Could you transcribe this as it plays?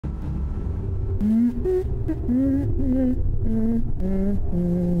Alert,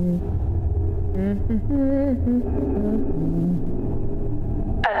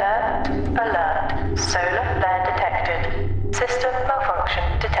 alert. Solar flare detected. System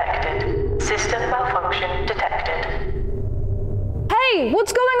malfunction detected. System malfunction detected. Hey,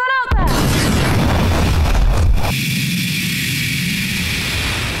 what's going on out there?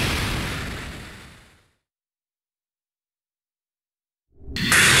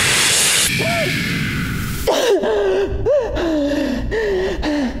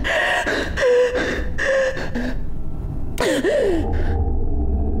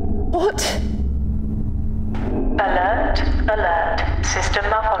 What? Alert, alert. System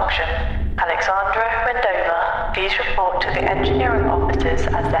malfunction. Alexandra Rendova, please report to the engineering officers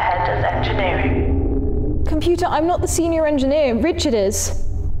as the head of engineering. Computer, I'm not the senior engineer. Richard is.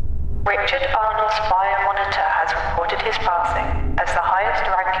 Richard Arnold's biomonitor has reported his passing. As the highest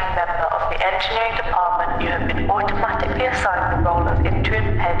ranking member of the engineering department, you have been automatically assigned the role of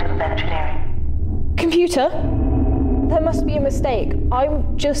interim head of engineering. Computer? There must be a mistake.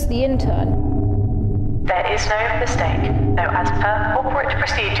 I'm just the intern. There is no mistake, though as per corporate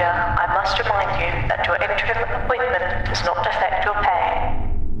procedure, I must remind you that your interim appointment does not affect your pay.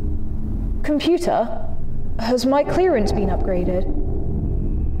 Computer? Has my clearance been upgraded?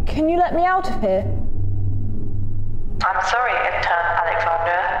 Can you let me out of here? I'm sorry, intern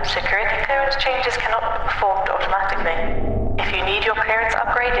Alexandra. Security clearance changes cannot be performed automatically. If you need your clearance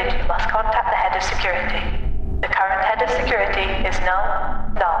upgraded, you must contact the head of security. The current head of security is Null.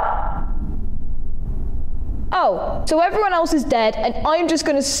 Oh, so everyone else is dead and I'm just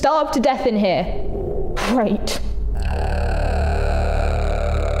gonna starve to death in here. Great.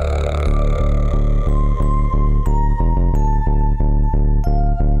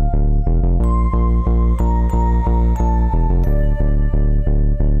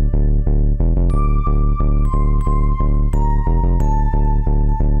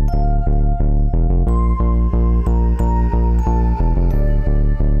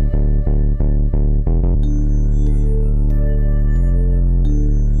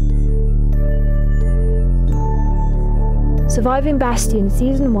 Surviving Bastion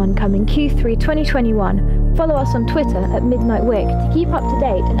Season 1 coming Q3 2021. Follow us on Twitter at Midnight Wick to keep up to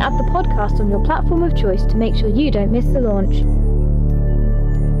date and add the podcast on your platform of choice to make sure you don't miss the launch.